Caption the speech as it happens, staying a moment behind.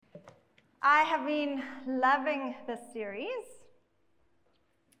I have been loving this series.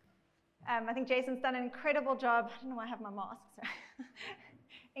 I think Jason's done an incredible job. I don't know why I have my mask. So.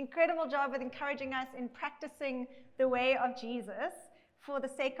 Incredible job with encouraging us in practicing the way of Jesus for the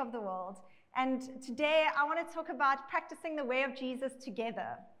sake of the world. And today I want to talk about practicing the way of Jesus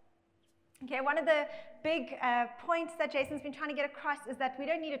together. Okay, one of the big points that Jason's been trying to get across is that we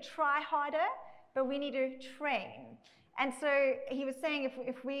don't need to try harder, but we need to train. And so he was saying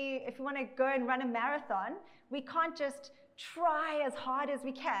if we want to go and run a marathon, we can't just try as hard as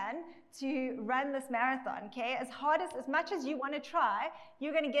we can to run this marathon, okay? As much as you want to try,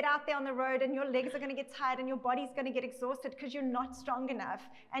 you're going to get out there on the road and your legs are going to get tired and your body's going to get exhausted because you're not strong enough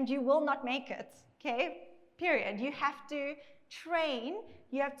and you will not make it, okay? Period. You have to train,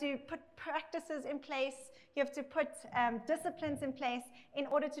 you have to put practices in place, you have to put disciplines in place in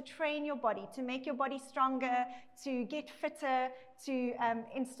order to train your body, to make your body stronger, to get fitter, to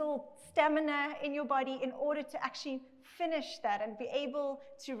install stamina in your body in order to actually finish that and be able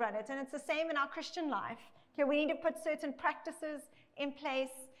to run it. And it's the same in our Christian life. Okay, we need to put certain practices in place,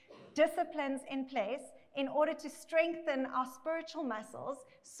 disciplines in place, in order to strengthen our spiritual muscles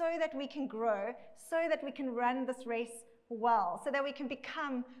so that we can grow, so that we can run this race well, so that we can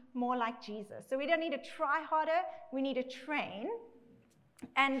become more like Jesus. So we don't need to try harder, we need to train.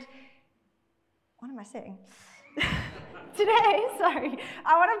 And what am I saying? Today,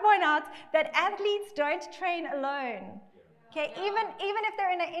 I want to point out that athletes don't train alone. Okay, even if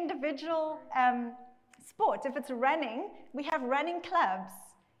they're in an individual sport, if it's running, we have running clubs.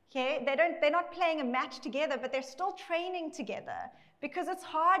 Okay, they're not playing a match together, but they're still training together because it's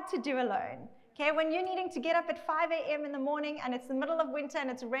hard to do alone. Okay, when you're needing to get up at 5 a.m. in the morning and it's the middle of winter and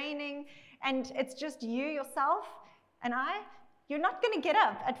it's raining and it's just you, yourself, and you're not going to get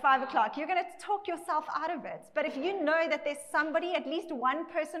up at 5 o'clock. You're going to talk yourself out of it. But if you know that there's somebody, at least one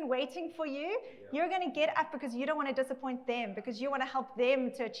person waiting for you, you're going to get up because you don't want to disappoint them, because you want to help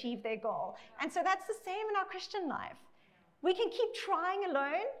them to achieve their goal. And so that's the same in our Christian life. We can keep trying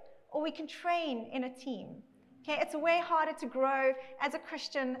alone, or we can train in a team. Okay, it's way harder to grow as a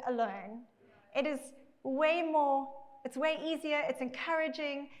Christian alone. It is it's way easier, it's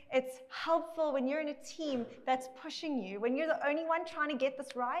encouraging, it's helpful when you're in a team that's pushing you. When you're the only one trying to get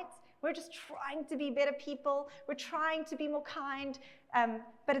this right, we're just trying to be better people, we're trying to be more kind,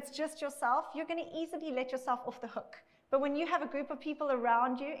 but it's just yourself, you're going to easily let yourself off the hook. But when you have a group of people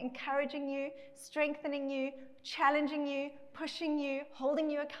around you, encouraging you, strengthening you, challenging you, pushing you, holding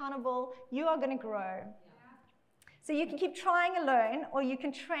you accountable, you are going to grow. So you can keep trying alone, or you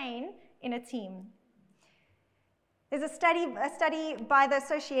can train in a team. There's a study by the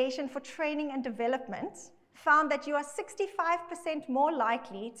Association for Training and Development found that you are 65% more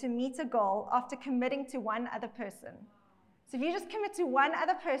likely to meet a goal after committing to one other person. So if you just commit to one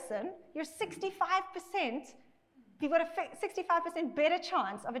other person, you're 65%, you've got a 65% better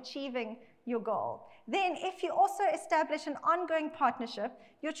chance of achieving your goal. Then if you also establish an ongoing partnership,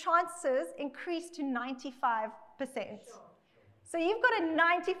 your chances increase to 95%. So you've got a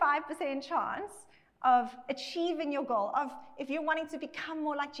 95% chance of achieving your goal, of if you're wanting to become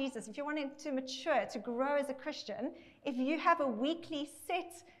more like Jesus, if you're wanting to mature, to grow as a Christian, if you have a weekly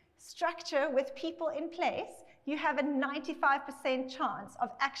set structure with people in place, you have a 95% chance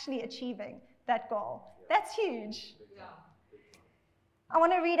of actually achieving that goal. That's huge. Yeah.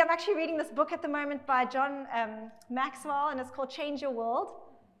 I'm actually reading this book at the moment by John Maxwell, and it's called Change Your World.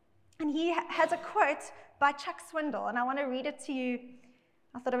 And he has a quote by Chuck Swindoll, and I want to read it to you.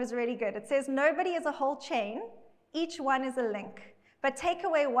 I thought it was really good. It says, "Nobody is a whole chain, each one is a link. But take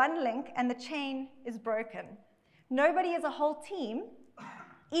away one link and the chain is broken. Nobody is a whole team,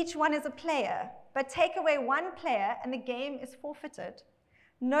 each one is a player. But take away one player and the game is forfeited.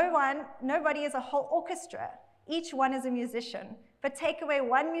 Nobody is a whole orchestra, each one is a musician. But take away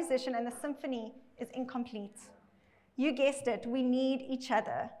one musician and the symphony is incomplete." You guessed it, we need each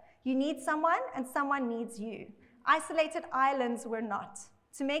other. You need someone and someone needs you. Isolated islands we're not.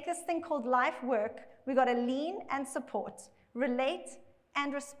 To make this thing called life work, we got to lean and support, relate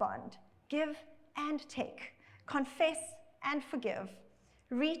and respond, give and take, confess and forgive,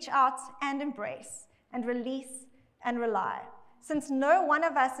 reach out and embrace, and release and rely. Since no one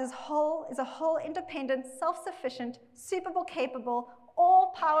of us is a whole independent, self-sufficient, Super Bowl capable,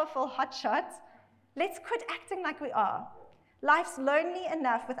 all-powerful hotshot, let's quit acting like we are. Life's lonely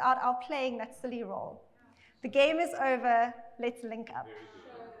enough without our playing that silly role. The game is over, let's link up.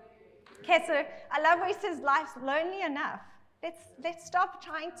 Okay, so I love where he says life's lonely enough. Let's stop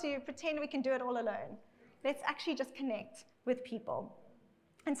trying to pretend we can do it all alone. Let's actually just connect with people.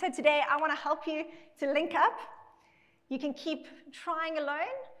 And so today I want to help you to link up. You can keep trying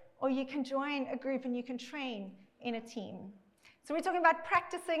alone, or you can join a group and you can train in a team. So we're talking about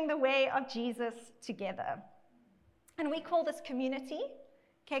practicing the way of Jesus together. And we call this community.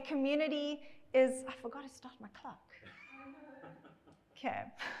 Okay, community is, I forgot to start my clock. Okay.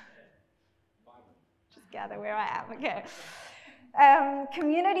 Just gather where I am, okay.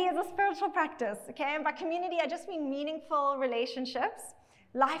 Community is a spiritual practice, okay? And by community, I just mean meaningful relationships,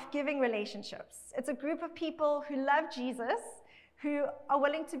 life-giving relationships. It's a group of people who love Jesus, who are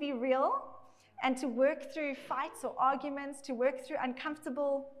willing to be real and to work through fights or arguments, to work through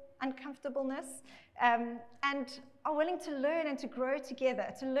uncomfortableness, and are willing to learn and to grow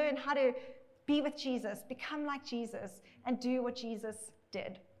together, to learn how to be with Jesus, become like Jesus, and do what Jesus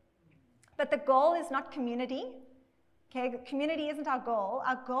did. But the goal is not community. Okay, community isn't our goal.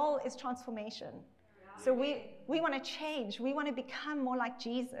 Our goal is transformation. So we want to change. We want to become more like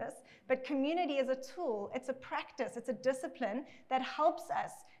Jesus. But community is a tool. It's a practice. It's a discipline that helps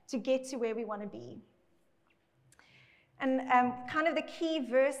us to get to where we want to be. And kind of the key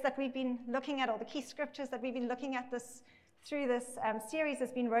verse that we've been looking at, or the key scriptures that we've been looking at through this series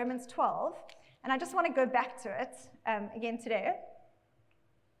has been Romans 12. And I just want to go back to it again today.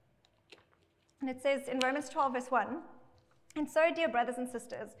 And it says in Romans 12, verse 1, "And so, dear brothers and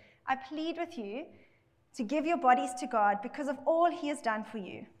sisters, I plead with you to give your bodies to God because of all he has done for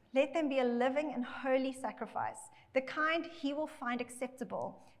you. Let them be a living and holy sacrifice, the kind he will find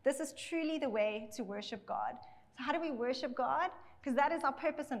acceptable. This is truly the way to worship God." So how do we worship God? Because that is our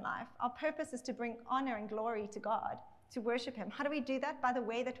purpose in life. Our purpose is to bring honor and glory to God, to worship him. How do we do that? By the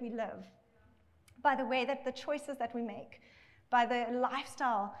way that we live, by the way that the choices that we make, by the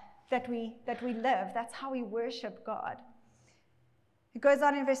lifestyle that we live. That's how we worship God. It goes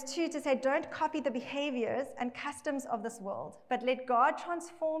on in verse 2 to say, "Don't copy the behaviors and customs of this world, but let God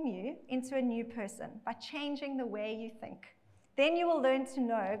transform you into a new person by changing the way you think. Then you will learn to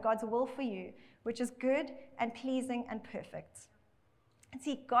know God's will for you, which is good and pleasing and perfect." And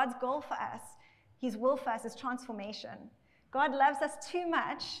see, God's goal for us, his will for us is transformation. God loves us too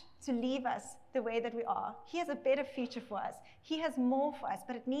much to leave us the way that we are. He has a better future for us. He has more for us,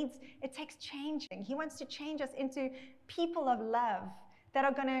 but it takes changing. He wants to change us into people of love that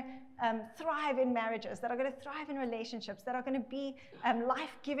are going to thrive in marriages, that are going to thrive in relationships, that are going to be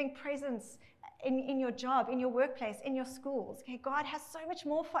life-giving presence in your job, in your workplace, in your schools. Okay, God has so much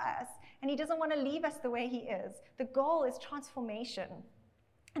more for us, and he doesn't want to leave us the way he is. The goal is transformation.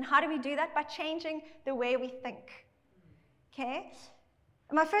 And how do we do that? By changing the way we think. Okay?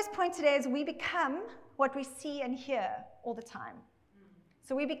 My first point today is we become what we see and hear all the time.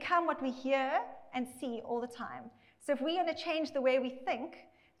 So we become what we hear and see all the time. So if we're going to change the way we think,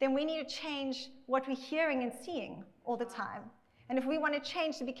 then we need to change what we're hearing and seeing all the time. And if we want to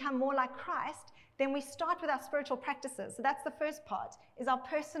change to become more like Christ, then we start with our spiritual practices. So that's the first part, is our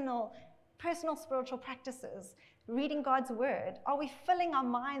personal spiritual practices. Reading God's word. Are we filling our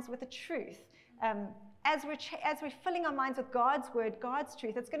minds with the truth? As we're filling our minds with God's word, God's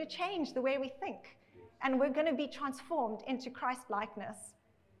truth, it's going to change the way we think. And we're going to be transformed into Christ-likeness.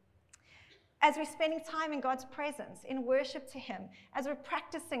 As we're spending time in God's presence, in worship to him, as we're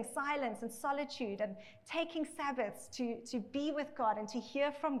practicing silence and solitude and taking Sabbaths to be with God and to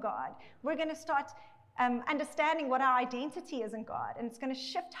hear from God, we're going to start understanding what our identity is in God. And it's going to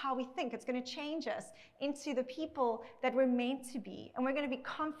shift how we think. It's going to change us into the people that we're meant to be. And we're going to be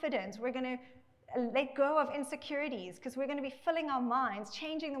confident. We're going to let go of insecurities because we're going to be filling our minds,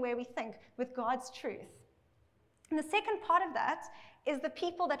 changing the way we think with God's truth. And the second part of that is the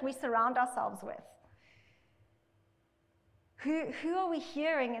people that we surround ourselves with. Who are we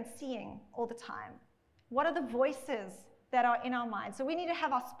hearing and seeing all the time? What are the voices that are in our minds? So we need to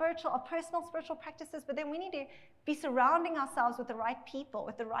have our personal spiritual practices, but then we need to be surrounding ourselves with the right people,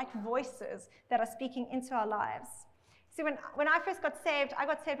 with the right voices that are speaking into our lives. See, when I first got saved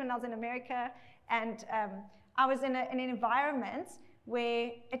when I was in America, and I was in an environment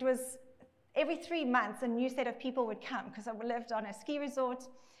where it was every 3 months a new set of people would come, because I lived on a ski resort.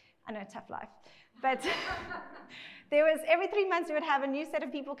 I know, tough life. But there was, every 3 months we would have a new set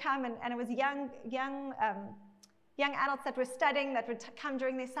of people come, and it was young adults that were studying that would come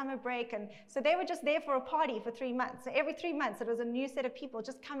during their summer break, and so they were just there for a party for 3 months. So every 3 months it was a new set of people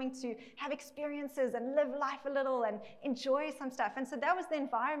just coming to have experiences and live life a little and enjoy some stuff. And so that was the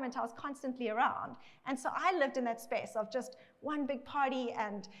environment I was constantly around. And so I lived in that space of just one big party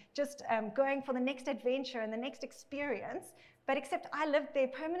and just going for the next adventure and the next experience. But except I lived there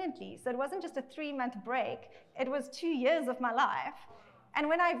permanently, so it wasn't just a 3-month break, it was 2 years of my life. And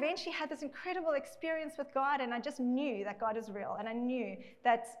when I eventually had this incredible experience with God, and I just knew that God is real, and I knew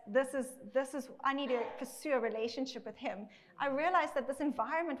that this is I need to pursue a relationship with him, I realized that this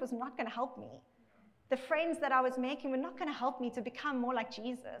environment was not going to help me. The friends that I was making were not going to help me to become more like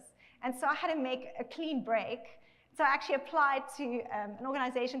Jesus. And so I had to make a clean break. So I actually applied to an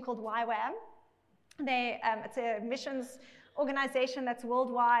organization called YWAM. It's a missions organization that's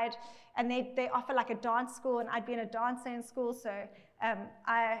worldwide, and they offer like a dance school, and I'd been a dancer in school, so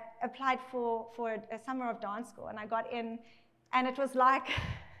I applied for a summer of dance school, and I got in, and it was like,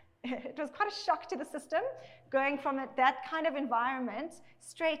 it was quite a shock to the system, going from that kind of environment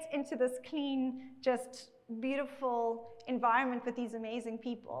straight into this clean, just beautiful environment with these amazing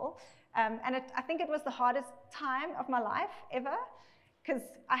people. And I think it was the hardest time of my life ever, because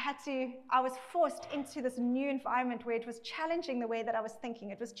I was forced into this new environment where it was challenging the way that I was thinking.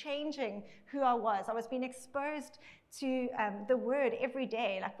 It was changing who I was. I was being exposed to the word every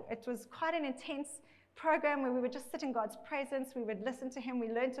day. Like, it was quite an intense program where we would just sit in God's presence, we would listen to him, we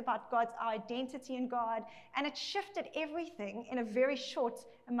learned about our identity in God, and it shifted everything in a very short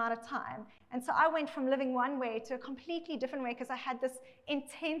amount of time. And so I went from living one way to a completely different way, because I had this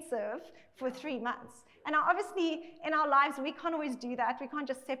intensive for 3 months. And now, obviously, in our lives, we can't always do that. We can't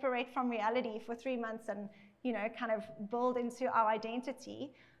just separate from reality for 3 months and, kind of build into our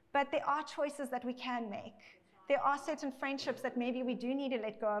identity. But there are choices that we can make. There are certain friendships that maybe we do need to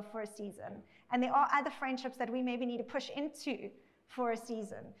let go of for a season. And there are other friendships that we maybe need to push into for a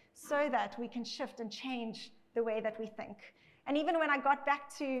season, so that we can shift and change the way that we think. And even when I got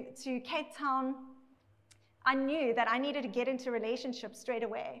back to Cape Town, I knew that I needed to get into relationships straight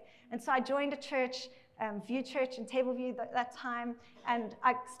away. And so I joined a church, View Church in Tableview that time, and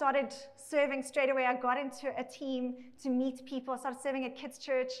I started serving straight away. I got into a team to meet people. I started serving at kids'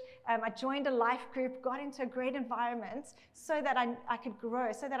 church. I joined a life group, got into a great environment so that I could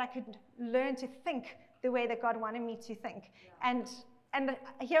grow, so that I could learn to think the way that God wanted me to think. And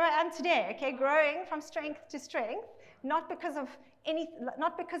here I am today, okay, growing from strength to strength, not because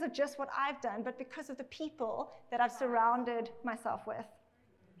of just what I've done, but because of the people that I've surrounded myself with.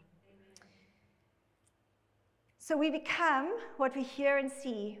 So we become what we hear and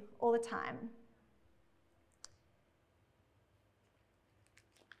see all the time.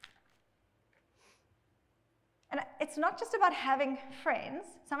 And it's not just about having friends.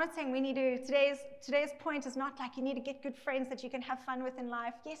 So I'm not saying we need to, today's point is not like you need to get good friends that you can have fun with in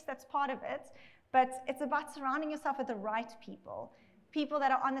life. Yes, that's part of it. But it's about surrounding yourself with the right people, people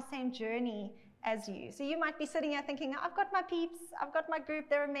that are on the same journey as you. So you might be sitting here thinking, I've got my peeps, I've got my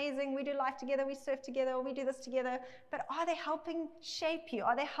group, they're amazing, we do life together, we surf together, or we do this together. But are they helping shape you?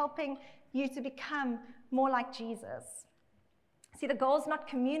 Are they helping you to become more like Jesus? See, the goal is not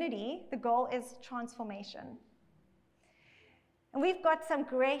community, the goal is transformation. And we've got some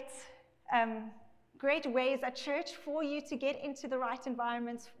great ways at church for you to get into the right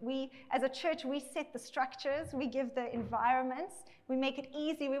environments. As a church, we set the structures, we give the environments, we make it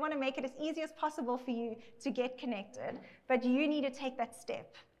easy. We want to make it as easy as possible for you to get connected, but you need to take that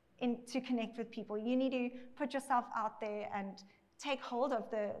step to connect with people. You need to put yourself out there and take hold of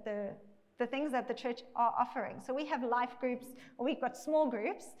the things that the church are offering. So we have life groups, or we've got small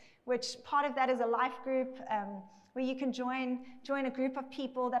groups, which part of that is a life group where you can join a group of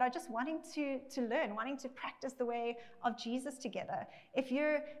people that are just wanting to learn, wanting to practice the way of Jesus together. If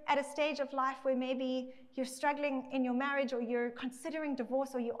you're at a stage of life where maybe you're struggling in your marriage, or you're considering divorce,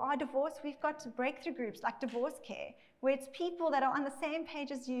 or you are divorced, we've got breakthrough groups like Divorce Care, where it's people that are on the same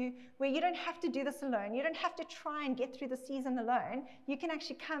page as you, where you don't have to do this alone. You don't have to try and get through the season alone. You can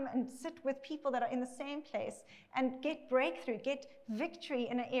actually come and sit with people that are in the same place and get breakthrough, get victory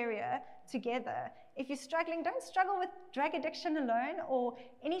in an area together. If you're struggling, don't struggle with drug addiction alone or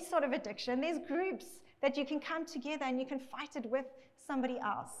any sort of addiction. There's groups that you can come together and you can fight it with somebody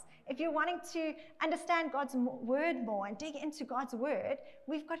else. If you're wanting to understand God's word more and dig into God's word,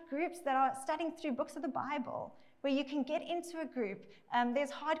 we've got groups that are studying through books of the Bible where you can get into a group.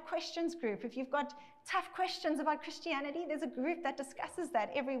 There's hard questions group. If you've got tough questions about Christianity, there's a group that discusses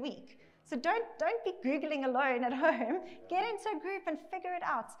that every week. So don't be Googling alone at home. Get into a group and figure it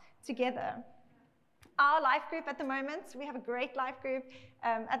out together. Our life group at the moment, we have a great life group.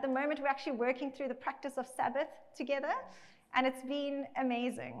 At the moment, we're actually working through the practice of Sabbath together, and it's been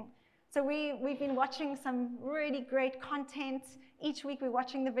amazing. So we've been watching some really great content. Each week we're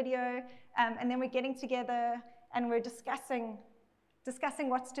watching the video, and then we're getting together and we're discussing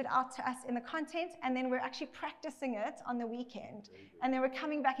what stood out to us in the content, and then we're actually practicing it on the weekend. And then we're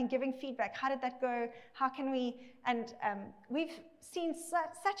coming back and giving feedback. How did that go? How can we? And we've seen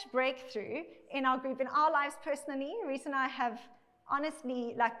such breakthrough in our group, in our lives personally. Reese and I have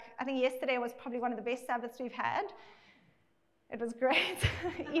honestly, like, I think yesterday was probably one of the best Sabbaths we've had. It was great.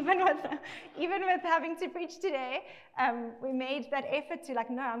 even with having to preach today, we made that effort to, like,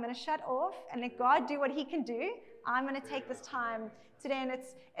 no, I'm going to shut off and let God do what he can do. I'm going to take this time today, and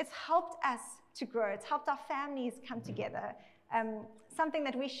it's helped us to grow. It's helped our families come together. Something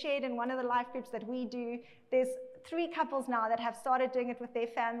that we shared in one of the life groups that we do, there's 3 couples now that have started doing it with their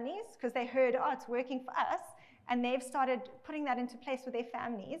families because they heard, oh, it's working for us, and they've started putting that into place with their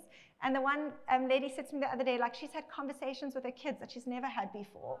families. And the one lady said to me the other day, like, she's had conversations with her kids that she's never had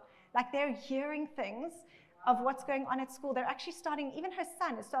before. Like, they're hearing things of what's going on at school. They're actually starting, even her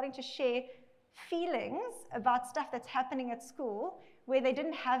son is starting to share feelings about stuff that's happening at school where they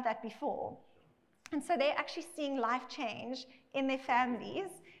didn't have that before. And so they're actually seeing life change in their families.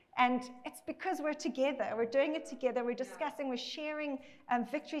 And it's because we're together. We're doing it together. We're discussing, we're sharing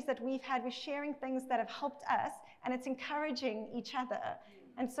victories that we've had. We're sharing things that have helped us, and it's encouraging each other.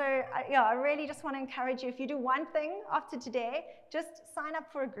 And so, I really just want to encourage you, if you do one thing after today, just sign up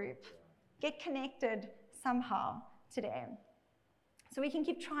for a group. Get connected somehow today. So we can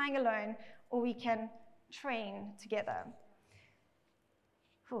keep trying alone, or we can train together.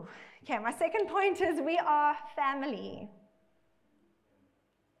 Whew. Okay, my second point is we are family.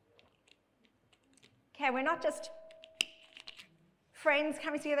 Okay, we're not just friends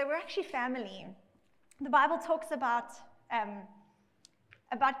coming together, we're actually family. The Bible talks about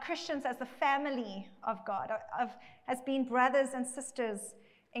Christians as the family of God, as being brothers and sisters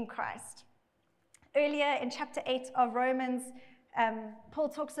in Christ. Earlier in chapter 8 of Romans, Paul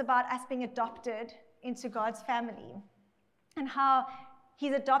talks about us being adopted into God's family and how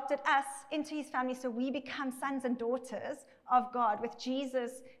he's adopted us into his family so we become sons and daughters of God, with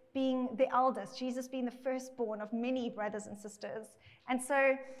Jesus being the eldest, Jesus being the firstborn of many brothers and sisters. And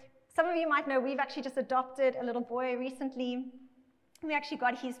so some of you might know we've actually just adopted a little boy recently. We actually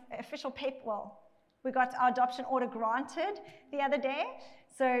got his official paper, well, we got our adoption order granted the other day.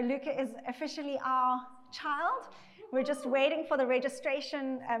 So Luca is officially our child. We're just waiting for the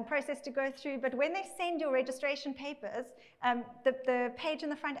registration process to go through. But when they send your registration papers, the page in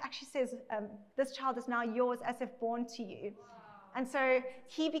the front actually says, this child is now yours as if born to you. And so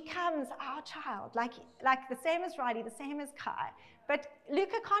he becomes our child, like the same as Riley, the same as Kai. But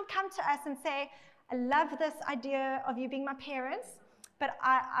Luca can't come to us and say, I love this idea of you being my parents, but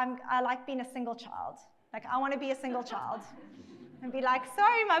I like being a single child. Like, I want to be a single child. And be like,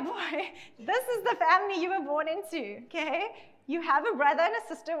 sorry, my boy, this is the family you were born into, okay? You have a brother and a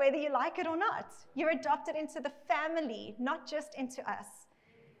sister, whether you like it or not. You're adopted into the family, not just into us.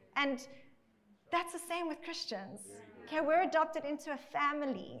 And that's the same with Christians. Okay, we're adopted into a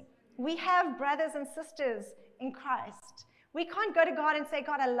family. We have brothers and sisters in Christ. We can't go to God and say,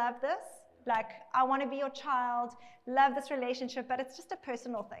 God, I love this. Like, I want to be your child, love this relationship, but it's just a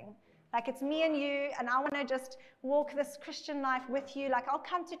personal thing. Like, it's me and you, and I want to just walk this Christian life with you. Like, I'll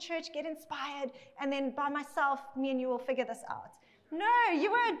come to church, get inspired, and then by myself, me and you will figure this out. No,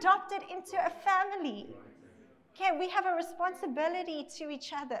 you were adopted into a family. Okay, we have a responsibility to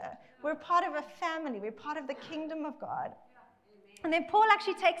each other. We're part of a family. We're part of the kingdom of God. And then Paul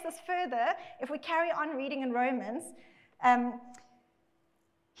actually takes this further. If we carry on reading in Romans,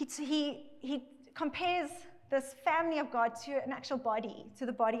 he compares this family of God to an actual body, to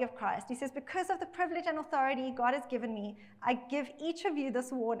the body of Christ. He says, because of the privilege and authority God has given me, I give each of you this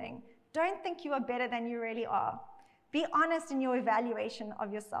warning. Don't think you are better than you really are. Be honest in your evaluation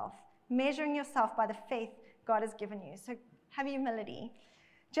of yourself, measuring yourself by the faith God has given you. So have humility.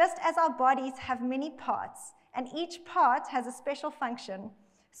 Just as our bodies have many parts, and each part has a special function,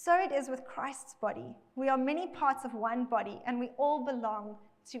 so it is with Christ's body. We are many parts of one body, and we all belong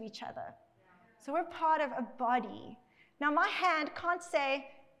to each other. So we're part of a body. Now, my hand can't say,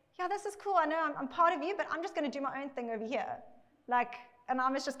 yeah, this is cool. I know I'm part of you, but I'm just going to do my own thing over here. Like, and I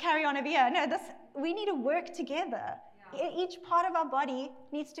must just carry on over here. No, we need to work together. Yeah. Each part of our body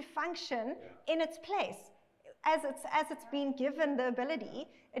needs to function in its place. As it's been given the ability,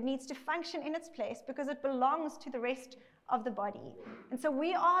 it needs to function in its place because it belongs to the rest of the body. And so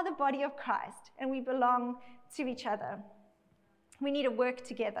we are the body of Christ, and we belong to each other. We need to work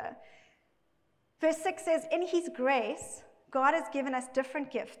together. Verse 6 says, in his grace, God has given us different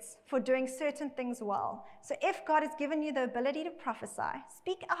gifts for doing certain things well. So if God has given you the ability to prophesy,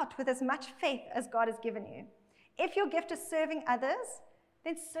 speak out with as much faith as God has given you. If your gift is serving others,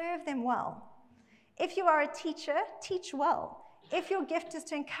 then serve them well. If you are a teacher, teach well. If your gift is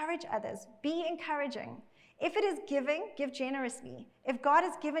to encourage others, be encouraging. If it is giving, give generously. If God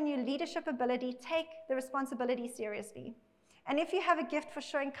has given you leadership ability, take the responsibility seriously. And if you have a gift for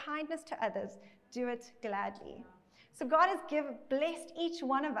showing kindness to others, do it gladly. So God has blessed each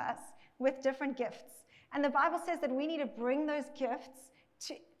one of us with different gifts. And the Bible says that we need to bring those gifts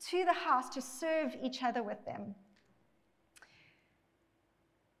to the house to serve each other with them.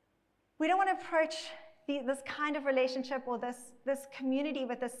 We don't want to approach this kind of relationship or this community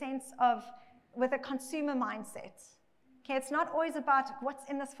with a consumer mindset. Okay, it's not always about what's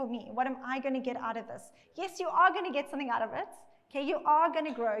in this for me. What am I going to get out of this? Yes, you are going to get something out of it. Okay, you are going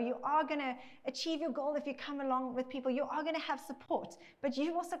to grow. You are going to achieve your goal if you come along with people. You are going to have support, but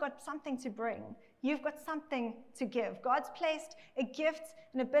you've also got something to bring. You've got something to give. God's placed a gift,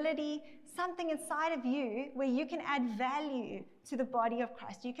 an ability, something inside of you where you can add value to the body of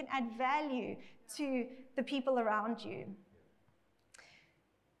Christ. You can add value to the people around you.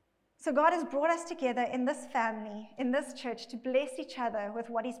 So God has brought us together in this family, in this church, to bless each other with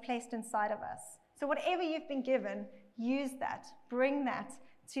what he's placed inside of us. So whatever you've been given, use that, bring that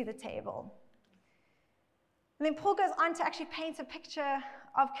to the table. And then Paul goes on to actually paint a picture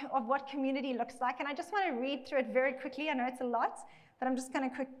of what community looks like. And I just want to read through it very quickly. I know it's a lot, but I'm just going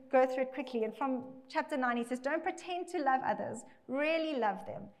to go through it quickly. And from chapter 9, he says, don't pretend to love others. Really love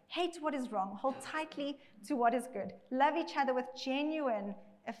them. Hate what is wrong. Hold tightly to what is good. Love each other with genuine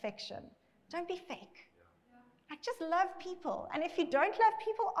affection. Don't be fake. Like, just love people. And if you don't love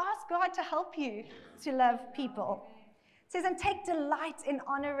people, ask God to help you to love people. It says, and take delight in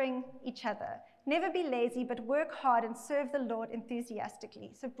honoring each other. Never be lazy, but work hard and serve the Lord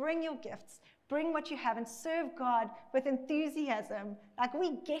enthusiastically. So bring your gifts, bring what you have, and serve God with enthusiasm. Like,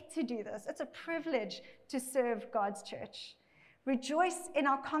 we get to do this. It's a privilege to serve God's church. Rejoice in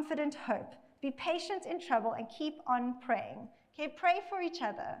our confident hope. Be patient in trouble and keep on praying. Okay, pray for each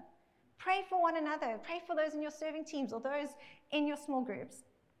other. Pray for one another. Pray for those in your serving teams or those in your small groups.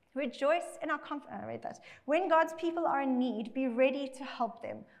 Rejoice in our confidence. I read that. When God's people are in need, be ready to help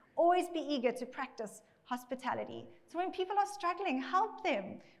them. Always be eager to practice hospitality. So when people are struggling, help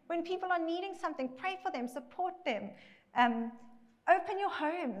them. When people are needing something, pray for them, support them. Open your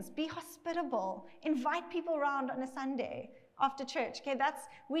homes, be hospitable. Invite people around on a Sunday after church. Okay,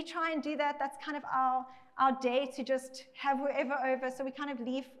 we try and do that. That's kind of our day to just have whoever over. So we kind of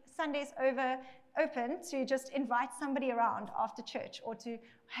leave Sundays open to just invite somebody around after church, or to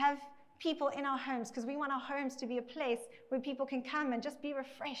have people in our homes, because we want our homes to be a place where people can come and just be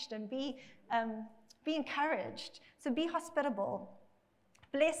refreshed and be encouraged. So be hospitable.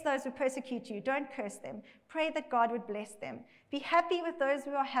 Bless those who persecute you. Don't curse them. Pray that God would bless them. Be happy with those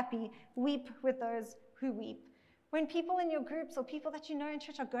who are happy. Weep with those who weep. When people in your groups or people that you know in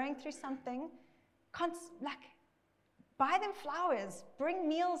church are going through something, buy them flowers, bring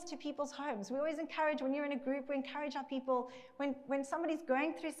meals to people's homes. We always encourage, when you're in a group, we encourage our people, when somebody's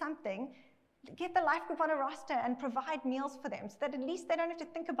going through something, get the life group on a roster and provide meals for them so that at least they don't have to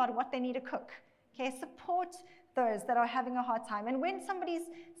think about what they need to cook. Okay, support those that are having a hard time. And when somebody's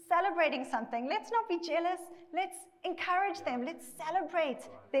celebrating something, let's not be jealous. Let's encourage them. Let's celebrate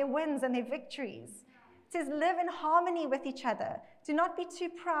their wins and their victories. It says, live in harmony with each other. Do not be too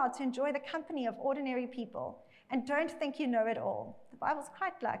proud to enjoy the company of ordinary people. And don't think you know it all. The Bible's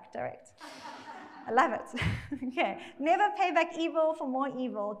quite direct. I love it. Okay. Never pay back evil for more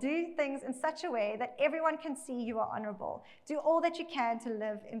evil. Do things in such a way that everyone can see you are honorable. Do all that you can to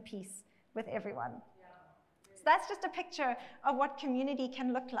live in peace with everyone. So that's just a picture of what community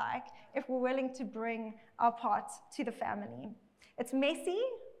can look like if we're willing to bring our part to the family. It's messy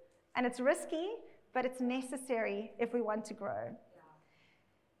and it's risky, but it's necessary if we want to grow.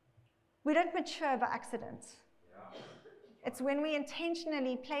 We don't mature by accident. It's when we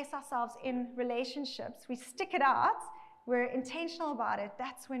intentionally place ourselves in relationships, we stick it out, we're intentional about it,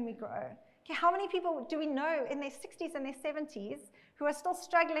 that's when we grow. Okay, how many people do we know in their 60s and their 70s who are still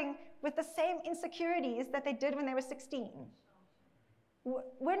struggling with the same insecurities that they did when they were 16?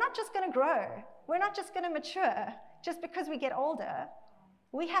 We're not just going to grow. We're not just going to mature just because we get older.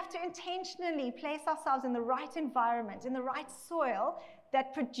 We have to intentionally place ourselves in the right environment, in the right soil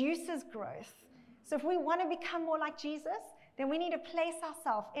that produces growth. So if we want to become more like Jesus, then we need to place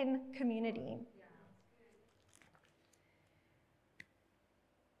ourselves in community.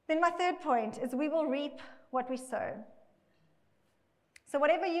 Then my third point is we will reap what we sow. So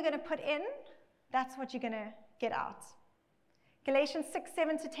whatever you're going to put in, that's what you're going to get out. Galatians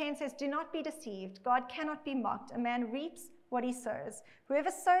 6:7-10 says, do not be deceived. God cannot be mocked. A man reaps what he sows. Whoever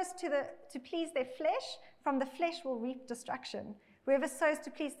sows to please their flesh, from the flesh will reap destruction. Whoever sows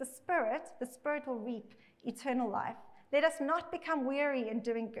to please the Spirit will reap eternal life. Let us not become weary in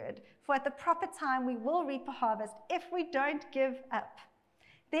doing good, for at the proper time we will reap a harvest if we don't give up.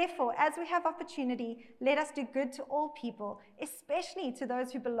 Therefore, as we have opportunity, let us do good to all people, especially to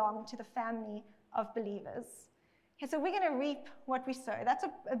those who belong to the family of believers. Okay, so we're going to reap what we sow. That's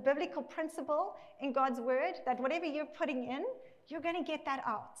a biblical principle in God's word, that whatever you're putting in, you're going to get that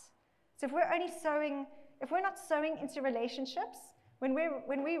out. So if we're not sowing into relationships, when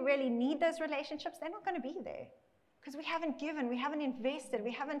we really need those relationships, they're not going to be there because we haven't given, we haven't invested,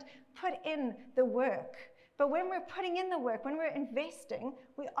 we haven't put in the work. But when we're putting in the work, when we're investing,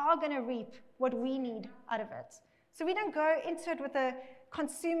 we are going to reap what we need out of it. So we don't go into it with a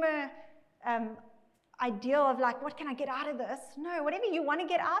consumer ideal of like, what can I get out of this? No, whatever you want to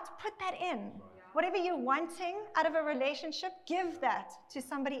get out, put that in. Whatever you're wanting out of a relationship, give that to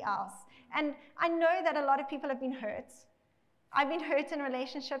somebody else. And I know that a lot of people have been hurt. I've been hurt in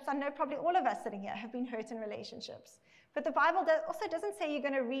relationships. I know probably all of us sitting here have been hurt in relationships. But the Bible also doesn't say you're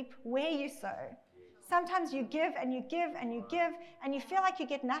going to reap where you sow. Sometimes you give and you give and you give, and you feel like you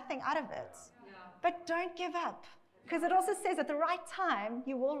get nothing out of it. But don't give up, because it also says at the right time,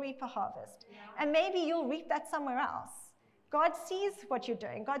 you will reap a harvest. And maybe you'll reap that somewhere else. God sees what you're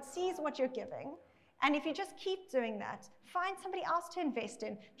doing. God sees what you're giving. And if you just keep doing that, find somebody else to invest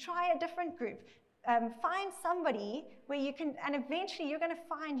in. Try a different group. Find somebody where you can, and eventually you're going to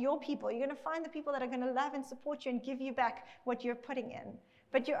find your people. You're going to find the people that are going to love and support you and give you back what you're putting in.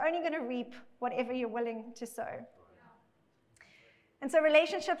 But you're only going to reap whatever you're willing to sow. And so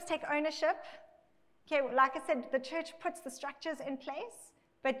relationships take ownership. Okay, like I said, the church puts the structures in place,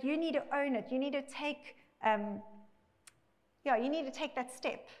 but you need to own it. You need to take, you need to take that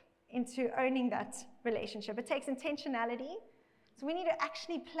step into owning that relationship. It takes intentionality. So we need to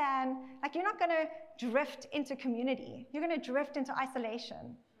actually plan. Like, you're not going to drift into community. You're going to drift into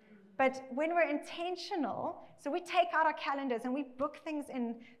isolation. But when we're intentional, so we take out our calendars and we book things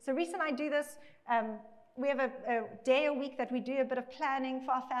in. So Reese and I do this. We have a day a week that we do a bit of planning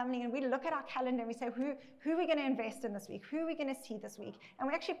for our family, and we look at our calendar and we say, who are we going to invest in this week? Who are we going to see this week? And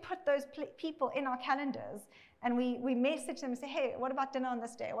we actually put those people in our calendars, and we message them and say, hey, what about dinner on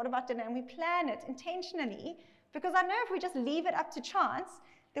this day? What about dinner? And we plan it intentionally, because I know if we just leave it up to chance,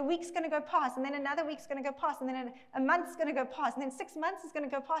 the week's going to go past, and then another week's going to go past, and then a month's going to go past, and then 6 months is going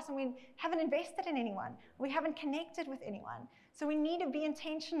to go past, and we haven't invested in anyone. We haven't connected with anyone. So we need to be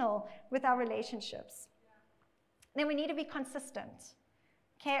intentional with our relationships. Then we need to be consistent.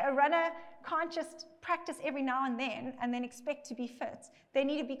 Okay, a runner can't just practice every now and then expect to be fit. They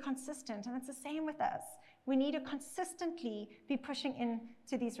need to be consistent, and it's the same with us. We need to consistently be pushing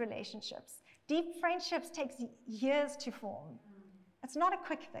into these relationships. Deep friendships takes years to form. It's not a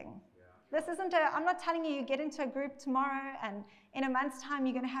quick thing. This isn't I'm not telling you get into a group tomorrow and in a month's time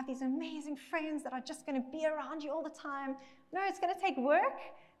you're going to have these amazing friends that are just going to be around you all the time. No, it's going to take work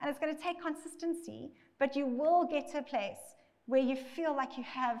and it's going to take consistency, but you will get to a place where you feel like you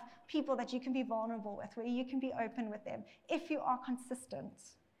have people that you can be vulnerable with, where you can be open with them, if you are consistent.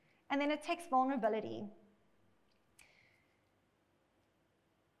 And then it takes vulnerability.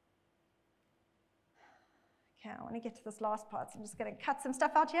 Okay, I want to get to this last part, so I'm just going to cut some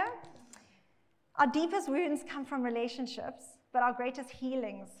stuff out here. Our deepest wounds come from relationships, but our greatest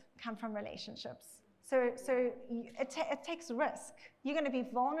healings come from relationships. So it takes risk. You're going to be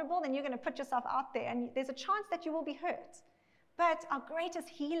vulnerable, then you're going to put yourself out there, and there's a chance that you will be hurt. But our greatest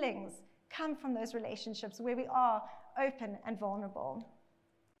healings come from those relationships where we are open and vulnerable.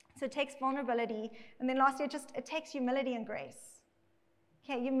 So it takes vulnerability, and then lastly, it takes humility and grace.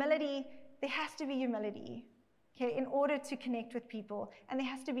 Okay, humility, there has to be humility. Okay, in order to connect with people, and there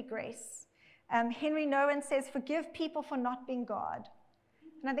has to be grace. Henry Nouwen says, forgive people for not being God.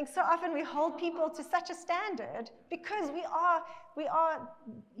 And I think so often we hold people to such a standard because we are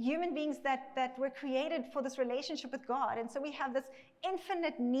human beings that were created for this relationship with God. And so we have this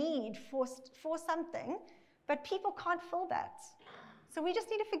infinite need for something, but people can't fill that. So we just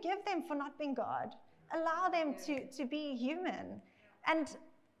need to forgive them for not being God. Allow them to be human. And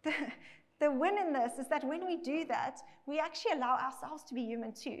the win in this is that when we do that, we actually allow ourselves to be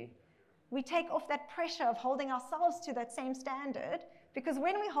human too. We take off that pressure of holding ourselves to that same standard, because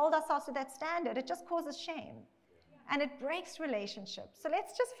when we hold ourselves to that standard, it just causes shame. And it breaks relationships. So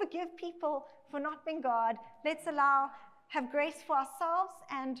let's just forgive people for not being God. Let's have grace for ourselves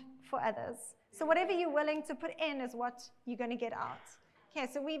and for others. So whatever you're willing to put in is what you're going to get out. Okay,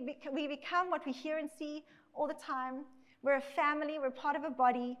 so we become what we hear and see all the time. We're a family, we're part of a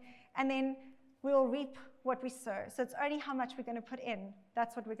body, and then we'll reap what we sow. So it's only how much we're going to put in.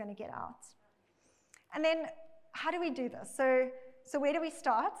 That's what we're going to get out. And then how do we do this? So where do we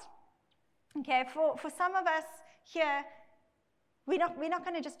start? Okay, for some of us here, we're not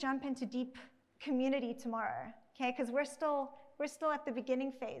going to just jump into deep community tomorrow, okay? Because we're still at the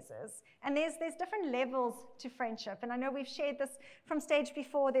beginning phases. And there's different levels to friendship. And I know we've shared this from stage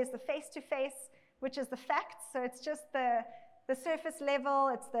before. There's the face-to-face which is the facts. So it's just the surface level,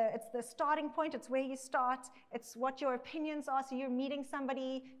 it's the starting point, it's where you start, it's what your opinions are. So you're meeting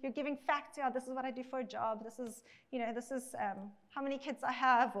somebody, you're giving facts, this is what I do for a job, this is how many kids I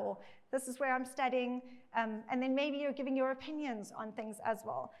have, or this is where I'm studying, and then maybe you're giving your opinions on things as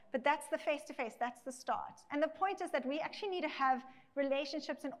well. But that's the face-to-face, that's the start. And the point is that we actually need to have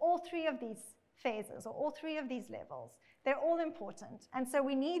relationships in all three of these phases, or all three of these levels. They're all important, and so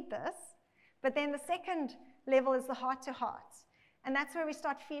we need this. But then the second level is the heart-to-heart, and that's where we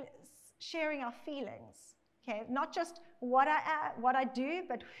start sharing our feelings. Okay, not just what I do,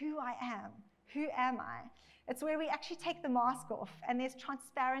 but who I am. Who am I? It's where we actually take the mask off, and there's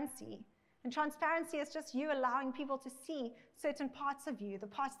transparency. And transparency is just you allowing people to see certain parts of you, the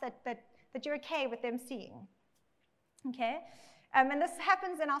parts that you're okay with them seeing. Okay? And this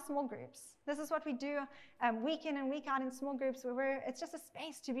happens in our small groups. This is what we do week in and week out in small groups, where it's just a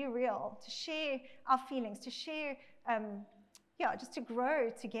space to be real, to share our feelings, to share, just to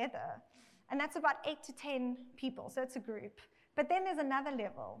grow together. And that's about 8 to 10 people, so it's a group. But then there's another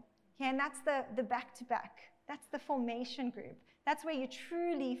level, okay, and that's the back-to-back. That's the formation group. That's where you're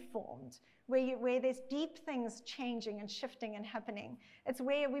truly formed, where there's deep things changing and shifting and happening. It's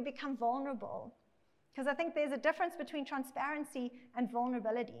where we become vulnerable. Because I think there's a difference between transparency and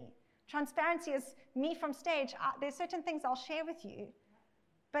vulnerability. Transparency is me from stage. There's certain things I'll share with you,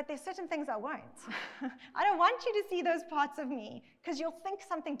 but there's certain things I won't. I don't want you to see those parts of me, because you'll think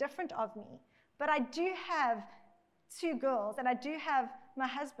something different of me. But I do have 2 girls, and I do have my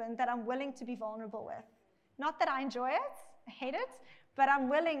husband that I'm willing to be vulnerable with. Not that I enjoy it, I hate it, but I'm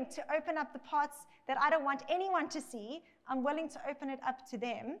willing to open up the parts that I don't want anyone to see. I'm willing to open it up to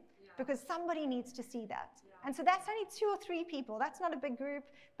them, because somebody needs to see that. And so that's only 2 or 3 people. That's not a big group,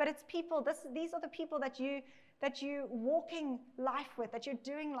 but it's people. These are the people that you're walking life with, that you're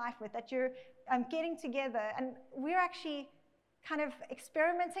doing life with, that you're getting together. And we're actually kind of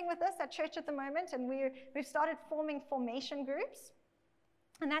experimenting with this at church at the moment, and we've started forming formation groups.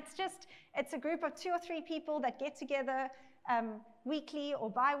 And it's a group of 2 or 3 people that get together weekly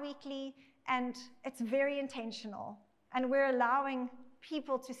or bi-weekly, and it's very intentional. And we're allowing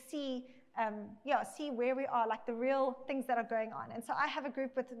people to see where we are, like the real things that are going on. And so I have a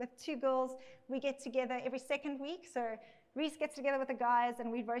group with 2 girls. We get together every second week. So Reese gets together with the guys,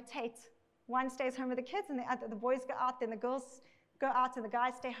 and we rotate. One stays home with the kids, and the boys go out, then the girls go out, and the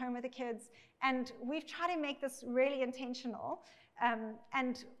guys stay home with the kids. And we've tried to make this really intentional.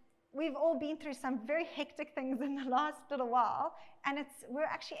 And we've all been through some very hectic things in the last little while, and we're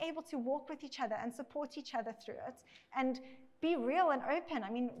actually able to walk with each other and support each other through it, and be real and open.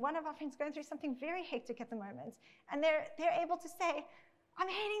 I mean, one of our friends is going through something very hectic at the moment, and they're able to say, I'm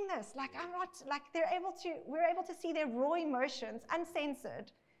hating this, we're able to see their raw emotions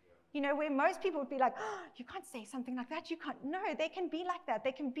uncensored. Where most people would be like, oh, you can't say something like that, you can't. No, they can be like that,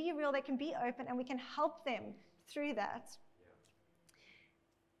 they can be real, they can be open, and we can help them through that.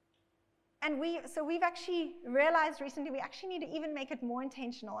 And we've actually realized recently we actually need to even make it more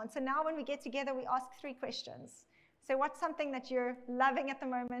intentional. And so now when we get together, we ask 3 questions. So what's something that you're loving at the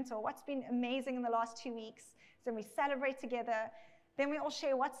moment, or what's been amazing in the last 2 weeks? So we celebrate together. Then we all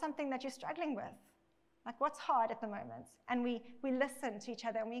share what's something that you're struggling with, like what's hard at the moment. And we listen to each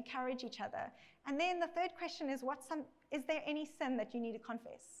other, and we encourage each other. And then the third question is, is there any sin that you need to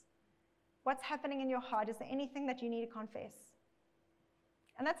confess? What's happening in your heart? Is there anything that you need to confess?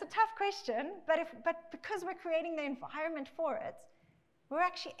 And that's a tough question, but because we're creating the environment for it, we're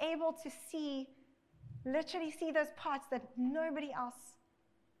actually able to literally see those parts that nobody else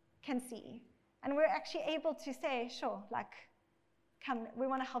can see. And we're actually able to say, sure, come, we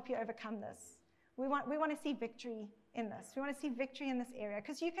want to help you overcome this. We want to see victory in this. We want to see victory in this area,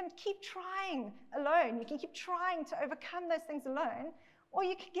 because you can keep trying alone. You can keep trying to overcome those things alone, or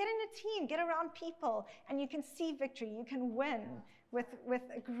you can get in a team, get around people, and you can see victory. You can win with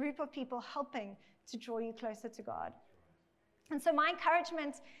a group of people helping to draw you closer to God. And so my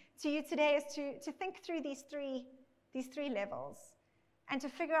encouragement to you today is to think through these three levels, and to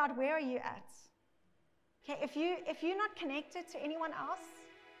figure out, where are you at? Okay, if you're not connected to anyone else,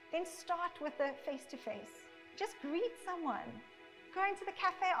 then start with the face-to-face. Just greet someone. Go into the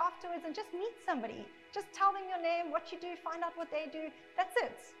cafe afterwards and just meet somebody. Just tell them your name, what you do, find out what they do. That's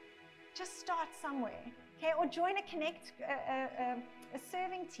it. Just start somewhere. Okay, or join a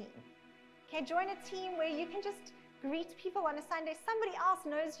serving team. Okay, join a team where you can just greet people on a Sunday. Somebody else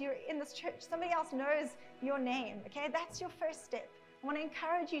knows you're in this church. Somebody else knows your name. Okay, that's your first step. I want to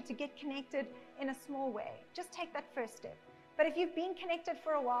encourage you to get connected in a small way. Just take that first step. But if you've been connected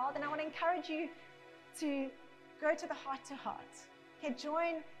for a while, then I want to encourage you to go to the heart-to-heart. Okay,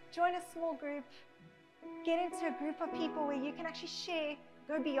 join a small group. Get into a group of people where you can actually share,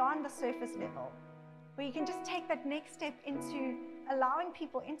 go beyond the surface level, where you can just take that next step into allowing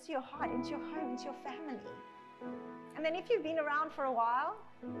people into your heart, into your home, into your family. And then if you've been around for a while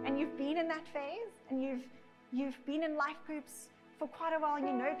and you've been in that phase and you've been in life groups for quite a while and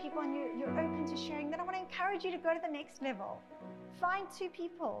you know people and you're open to sharing, then I want to encourage you to go to the next level. Find 2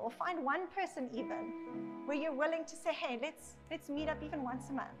 people or find 1 person even where you're willing to say, hey, let's meet up even once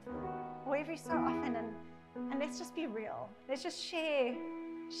a month or every so often and let's just be real. Let's just share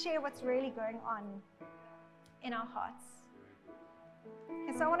what's really going on in our hearts.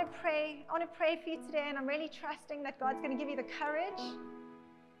 And so I want to pray for you today, and I'm really trusting that God's going to give you the courage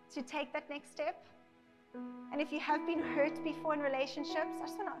to take that next step. And if you have been hurt before in relationships,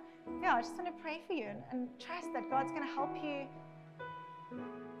 I just want to pray for you and trust that God's going to help you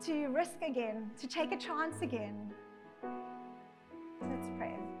to risk again, to take a chance again. So let's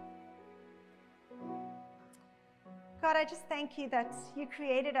pray. God, I just thank you that you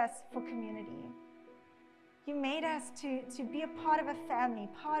created us for community. You made us to be a part of a family,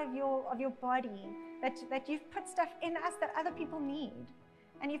 part of your body, that you've put stuff in us that other people need.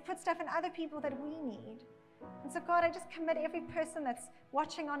 And you've put stuff in other people that we need. And so God, I just commit every person that's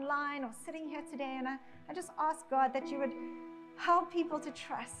watching online or sitting here today, and I just ask God that you would help people to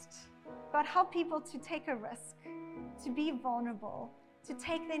trust. God, help people to take a risk, to be vulnerable, to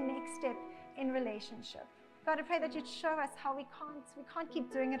take their next step in relationship. God, I pray that you'd show us how we can't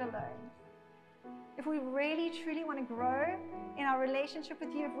keep doing it alone. If we really, truly want to grow in our relationship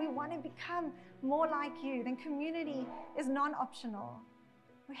with you, if we want to become more like you, then community is non-optional.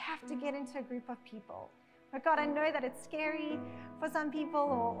 We have to get into a group of people. But God, I know that it's scary for some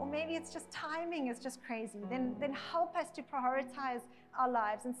people, or maybe it's just timing is just crazy. Then help us to prioritize our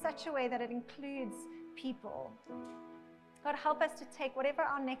lives in such a way that it includes people. God, help us to take whatever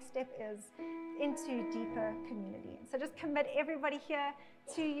our next step is into deeper community. So just commit everybody here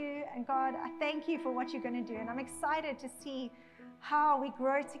to you. And God, I thank you for what you're going to do. And I'm excited to see how we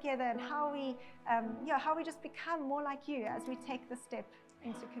grow together and how we just become more like you as we take the step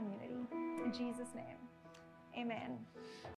into community. In Jesus' name, amen.